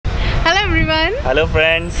Everyone, hello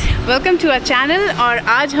friends, welcome to our channel. और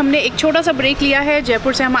आज हमने एक छोटा सा ब्रेक लिया है।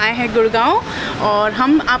 जयपुर से हम आए हैं गुड़गांव और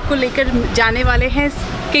हम आपको लेकर जाने वाले हैं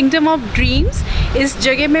किंगडम ऑफ ड्रीम्स। इस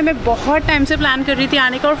जगह में मैं बहुत टाइम से प्लान कर रही थी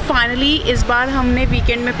आने का और फाइनली इस बार हमने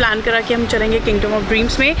वीकेंड में प्लान करा कि हम चलेंगे किंगडम ऑफ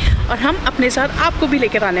ड्रीम्स में और हम अपने साथ आपको भी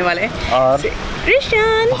लेकर आने वाले हैं। और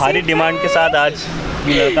भारी डिमांड के साथ आज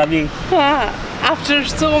भी लड़का भी। हाँ, after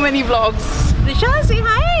so many vlogs. Rishan से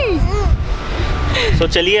हाय। तो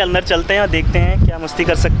चलिए अंदर चलते हैं और देखते हैं क्या मस्ती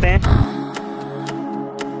कर सकते हैं।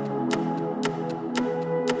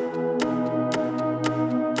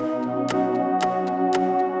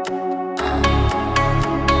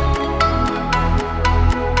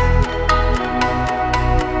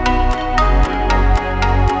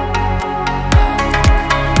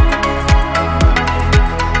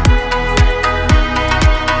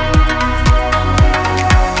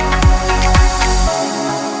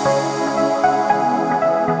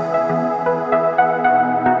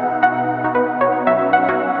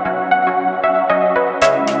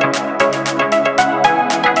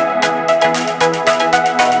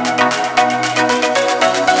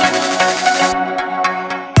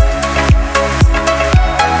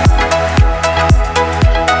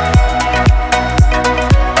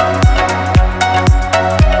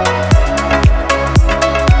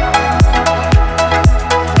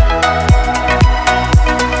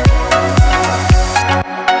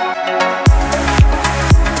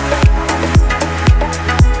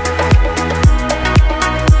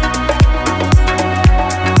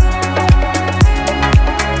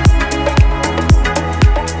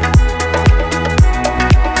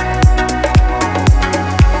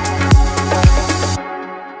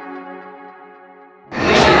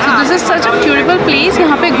 सच अ ब्यूटीफुल प्लेस।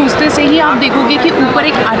 यहाँ पे घुसते से ही आप देखोगे कि ऊपर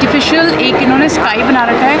एक आर्टिफिशियल एक इन्होंने स्काई बना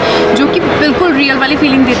रखा है जो कि बिल्कुल रियल वाली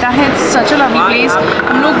फीलिंग देता है। सच अ लवली प्लेस।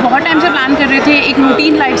 हम लोग बहुत टाइम से प्लान कर रहे थे। एक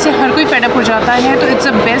रूटीन लाइफ से हर कोई फेड अप हो जाता है, तो इट्स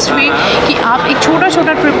अ बेस्ट वे कि आप एक छोटा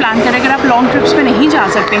छोटा ट्रिप प्लान करें। अगर आप लॉन्ग ट्रिप्स पे नहीं जा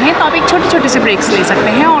सकते हैं तो आप एक छोटे छोटे से ब्रेक्स ले सकते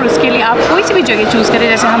हैं और उसके लिए आप कोई सी भी जगह चूज़ करें।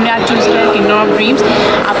 जैसे हमने आज चूज़ किया है किंगडम ऑफ ड्रीम्स।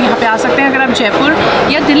 आप यहाँ पे आ सकते हैं। अगर आप जयपुर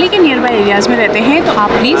या दिल्ली के नियर बाई एरियाज़ में रहते हैं तो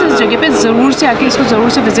आप प्लीज़ इस जगह पर ज़रूर से आके इसको ज़रूर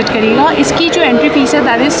से विजिट करिएगा। इसकी जो एंट्री फीस है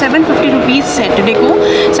दैट इज़ 750 रुपीज़ सैटरडे को।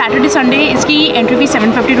 सैटरडे संडे इसकी एंट्री फीस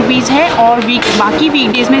 750 रुपीज़ है और बाकी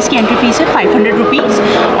वीकडेज़ में इसकी एंट्री फीस है 500 रुपीज़।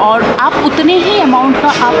 और आप उतने ही अमाउंट का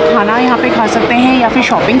आप खाना यहाँ पे खा सकते हैं या फिर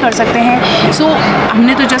शॉपिंग कर सकते हैं। सो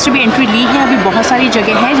हमने तो जस्ट अभी एंट्री ली है। अभी बहुत सारी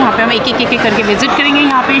जगह है जहाँ पे हम एक एक करके विजिट करेंगे।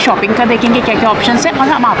 यहाँ पे शॉपिंग का देखेंगे क्या क्या ऑप्शन है और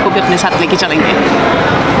हम आपको भी अपने साथ लेके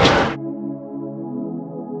चलेंगे।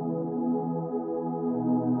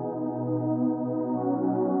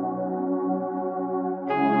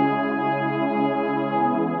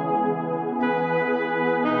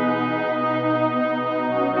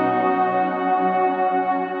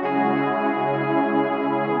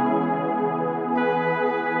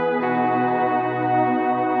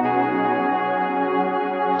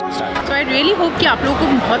 तो आई रियली होप कि आप लोगों को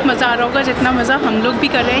बहुत मज़ा आ रहा होगा जितना मज़ा हम लोग भी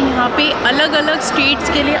कर रहे हैं। यहाँ पे अलग अलग स्टेट्स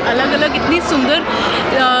के लिए अलग अलग इतनी सुंदर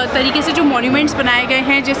तरीके से जो मॉन्यूमेंट्स बनाए गए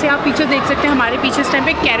हैं। जैसे आप पीछे देख सकते हैं, हमारे पीछे इस टाइम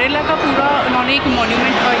पे केरला का पूरा उन्होंने एक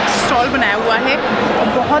मॉन्यूमेंट और एक स्टॉल बनाया हुआ है और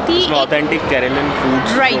बहुत ही ऑथेंटिक केरलियन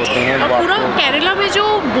फूड्स राइट। और पूरा केरला में जो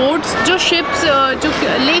बोट्स, जो शिप्स, जो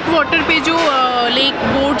लेक वाटर पे जो लेक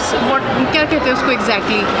बोट्स, क्या कहते हैं उसको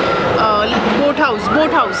एग्जैक्टली, बोट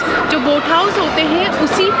हाउस जो बोट हाउस होते हैं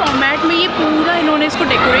उसी फॉर्मेट में ये पूरा इन्होंने इसको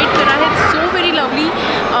डेकोरेट करा है। So very lovely.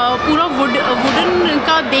 पूरा वुडन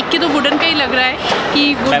का देख के तो वुडन का ही लग रहा है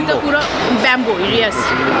कि वुड का पूरा बैम्बो। यस,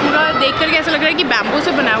 पूरा देख करके ऐसा लग रहा है कि बैम्बो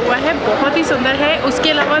से बना हुआ है। बहुत ही सुंदर है। उसके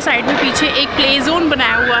अलावा साइड में पीछे एक प्ले जोन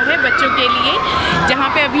बनाया हुआ है बच्चों के लिए, जहाँ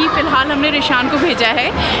पे अभी फ़िलहाल हमने रिशान को भेजा है।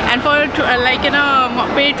 एंड फॉर लाइक ना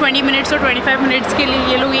 20 मिनट्स और 25 मिनट्स के लिए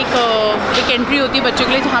ये लोग एक एंट्री होती है बच्चों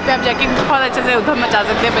के लिए, जहाँ पे आप जाके बहुत अच्छे से उधम मचा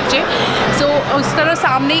सकते हैं बच्चे। सो उस तरह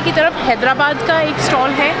सामने की तरफ हैदराबाद का एक स्टॉल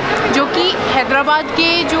है जो कि हैदराबाद के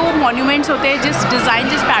जो मॉन्यूमेंट्स होते हैं जिस डिज़ाइन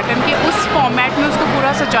जिस पैटर्न के उस फॉर्मेट में उसको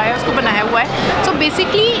पूरा सजाया, उसको बनाया हुआ है। So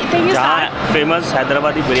basically famous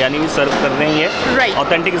Hyderabadi biryani भी सर्व कर रही है, राइट,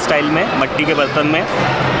 ऑथेंटिक स्टाइल में, मिट्टी के बर्तन में,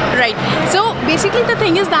 right. So basically the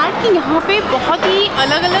thing is that कि यहाँ पे बहुत ही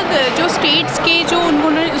अलग अलग जो स्टेट्स के जो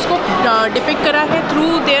उन्होंने उसको डिपिक्ट करा है थ्रू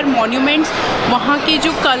देयर मॉन्यूमेंट्स। वहाँ के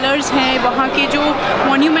जो कलर्स हैं, वहाँ के जो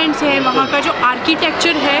मॉन्यूमेंट्स हैं, वहाँ का जो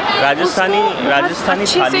आर्किटेक्चर है, राजस्थानी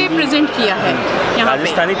अच्छे से प्रेजेंट किया है।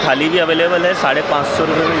 राजस्थानी थाली भी अवेलेबल है 550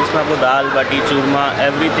 रुपये में, जिसमें आपको दाल बाटी चूरमा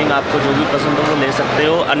एवरीथिंग आपको जो भी पसंद हो वो ले सकते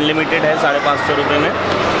हो। अनलिमिटेड है 550 रुपये में।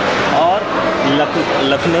 और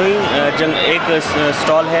लखनवी एक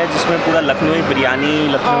स्टॉल है जिसमें पूरा लखनवी बिरयानी,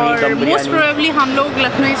 लखनवी दम बिरयानी। मोस्ट प्रोबेबली हम लोग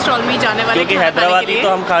लखनवी स्टॉल में ही जाने वाले हैं, क्योंकि हैदराबादी तो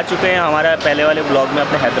हम खा चुके हैं, हमारा पहले वाले ब्लॉग में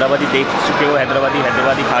अपने हैदराबादी देख चुके हो,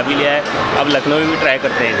 हैदराबादी खा भी लिया है, अब लखनवी भी ट्राई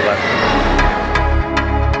करते हैं एक बार।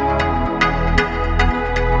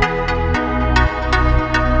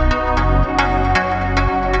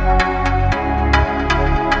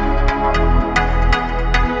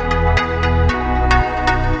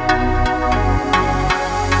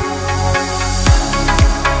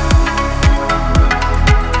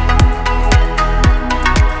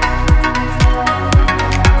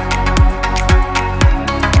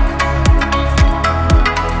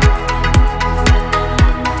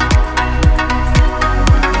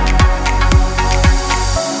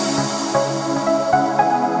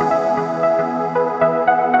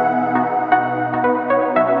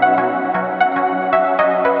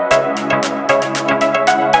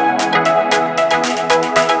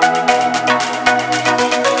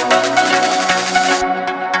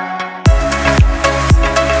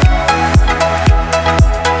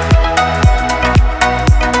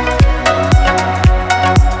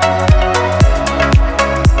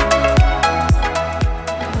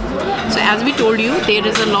 As we told you, there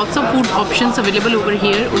is a lots of food options available over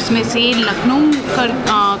here. उसमें से लखनऊ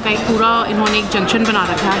का एक पूरा इन्होंने एक जंक्शन बना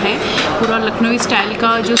रखा है, पूरा लखनवी स्टाइल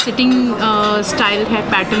का जो सिटिंग स्टाइल है,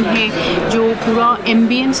 पैटर्न है, जो पूरा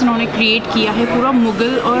एम्बियंस इन्होंने क्रिएट किया है, पूरा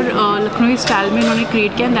मुग़ल और लखनवी स्टाइल में इन्होंने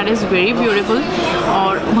क्रिएट किया, दैट इज़ वेरी ब्यूटीफुल।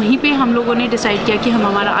 और वहीं पे हम लोगों ने डिसाइड किया कि हम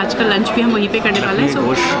हमारा आज का लंच भी हम वहीं पे करने वाले हैं।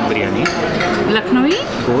 गोश्त बिरयानी, लखनवी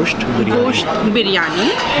गोश्त बिरयानी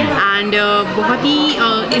एंड बहुत ही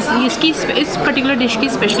इसकी इस पर्टिकुलर डिश की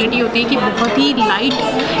स्पेशलिटी होती है कि बहुत ही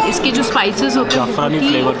लाइट इसके जो स्पाइसेस होते हैं,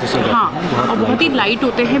 हाँ, और बहुत ही लाइट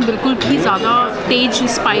होते हैं, बिल्कुल भी ज़्यादा तेज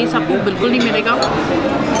स्पाइस आपको बिल्कुल नहीं मिलेगा।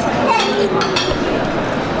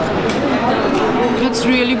 It's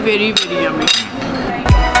really very very yummy.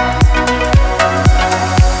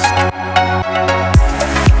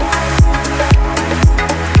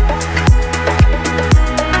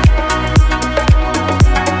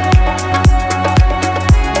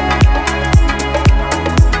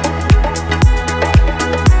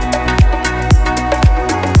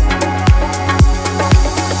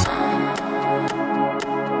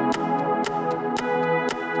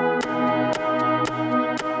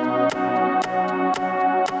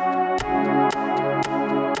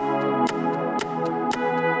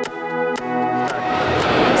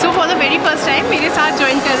 First time मेरे साथ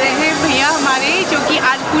ज्वाइन कर रहे हैं भैया हमारे, जो कि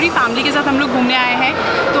आज पूरी फैमिली के साथ हम लोग घूमने आए हैं।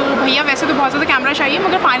 तो भैया वैसे तो बहुत ज़्यादा कैमरा शाई है,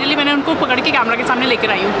 मगर फाइनली मैंने उनको पकड़ के कैमरा के सामने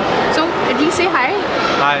लेकर आई हूँ। सो एटलीस्ट से हाय।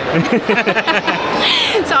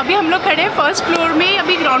 सो अभी हम लोग खड़े हैं फर्स्ट फ्लोर में,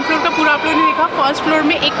 अभी ग्राउंड फ्लोर का पूरा आप लोगों ने देखा। फर्स्ट फ्लोर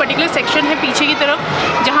में एक पर्टिकुलर सेक्शन है पीछे की तरफ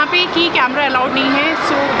जहाँ पे कि कैमरा अलाउड नहीं है।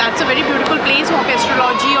 So that's a very beautiful place, वहाँ पे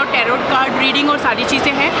एस्ट्रोलॉजी और टैरोट कार्ड रीडिंग और सारी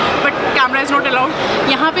चीज़ें हैं, but camera is not allowed.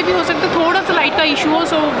 यहाँ पे भी हो सकता है थोड़ा सा लाइट का इशू हो,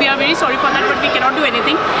 so we are very sorry for that, but we can not do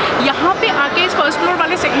anything. यहाँ पे आके इस फर्स्ट फ्लोर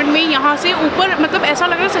वाले सेगमेंट में यहाँ से ऊपर मतलब ऐसा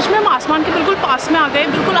लग रहा है सच में हम आसमान के बिल्कुल पास में आ गए,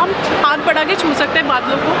 बिल्कुल हम हाथ बढ़ा के छू सकते हैं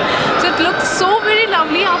बादलों को। So it looks so very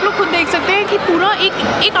lovely. आप लोग खुद देख सकते हैं कि पूरा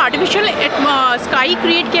एक आर्टिफिशियल स्काई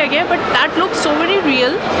क्रिएट किया गया है, but that looks so very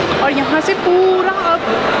real. और यहाँ से पूरा आप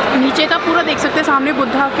नीचे का पूरा देख सकते हैं, सामने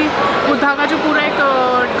बुद्धा का जो पूरा एक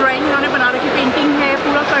ड्राइंग उन्होंने बना रखी, पेंटिंग है,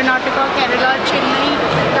 पूरा Karnataka, Kerala, Chennai,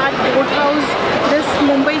 that boat house, this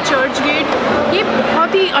Mumbai church gate, ये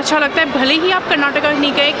बहुत ही अच्छा लगता है। भले ही आप कर्नाटका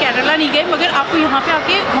नहीं गए, केरला नहीं गए, मगर आपको यहाँ पे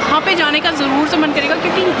आके वहाँ पे जाने का ज़रूर से मन करेगा,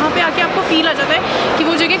 क्योंकि यहाँ पे आके आपको फील आ जाता है कि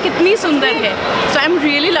वो जगह कितनी सुंदर है। सो I am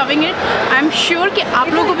really loving it. I am sure कि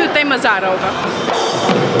आप लोगों को भी उतना ही मज़ा आ रहा होगा।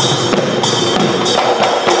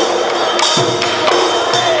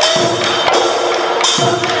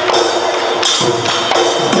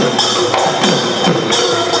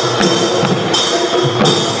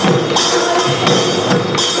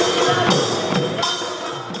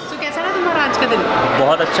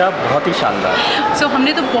 बहुत अच्छा, बहुत ही शानदार। सो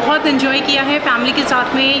हमने तो बहुत इन्जॉय किया है फैमिली के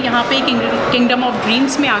साथ में यहाँ पे किंगडम ऑफ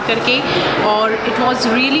ड्रीम्स में आकर के, और it was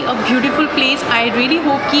really a beautiful place. I really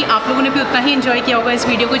hope कि आप लोगों ने भी उतना ही इन्जॉय किया होगा इस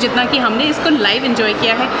वीडियो को जितना कि हमने इसको लाइव इन्जॉय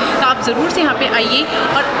किया है। तो आप ज़रूर से यहाँ पे आइए।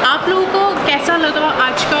 और आप लोगों को कैसा लगा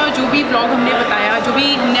आज का जो भी व्लॉग हमने बताया, जो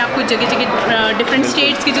भी हमने आपको जगह जगह डिफरेंट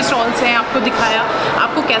स्टेट्स के जो स्टॉल्स हैं आपको दिखाया,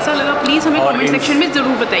 आपको कैसा लगा प्लीज़ हमें कमेंट सेक्शन में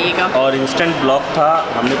ज़रूर बताइएगा। और इंस्टेंट ब्लॉग था,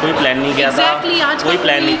 हमने कोई प्लान नहीं किया था, आज कोई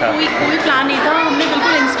प्लान प्लान नहीं था। कोई प्लान नहीं था, हमने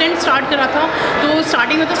बिल्कुल इंस्टेंट स्टार्ट करा था। तो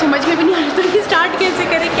स्टार्टिंग में तो समझ में भी नहीं आ रहा था कि स्टार्ट कैसे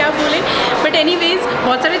करें, क्या बोले। बट एनीवेज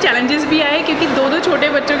बहुत सारे चैलेंजेस भी आए, क्योंकि दो छोटे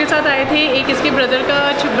बच्चों के साथ आए थे। एक इसके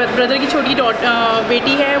ब्रदर की छोटी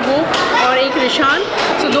बेटी है वो, और एक रिशान।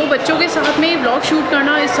 सो 2 बच्चों के साथ में व्लॉग शूट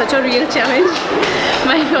करना is such a real challenge,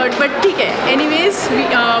 my God. But ठीक है, anyways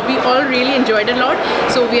we all really enjoyed a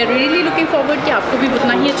lot. So we are really looking forward कि आपको भी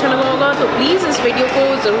उतना ही अच्छा लगा होगा। तो प्लीज़ इस वीडियो को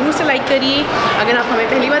ज़रूर से लाइक करिए। अगर आप हमें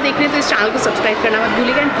पहली बार देख रहे हैं तो इस चैनल को सब्सक्राइब करना मत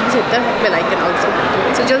भूलिएगा, and please hit the bell icon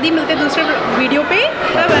also. सो जल्दी मिलते हैं दूसरे वीडियो पे।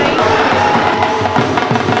 Bye bye.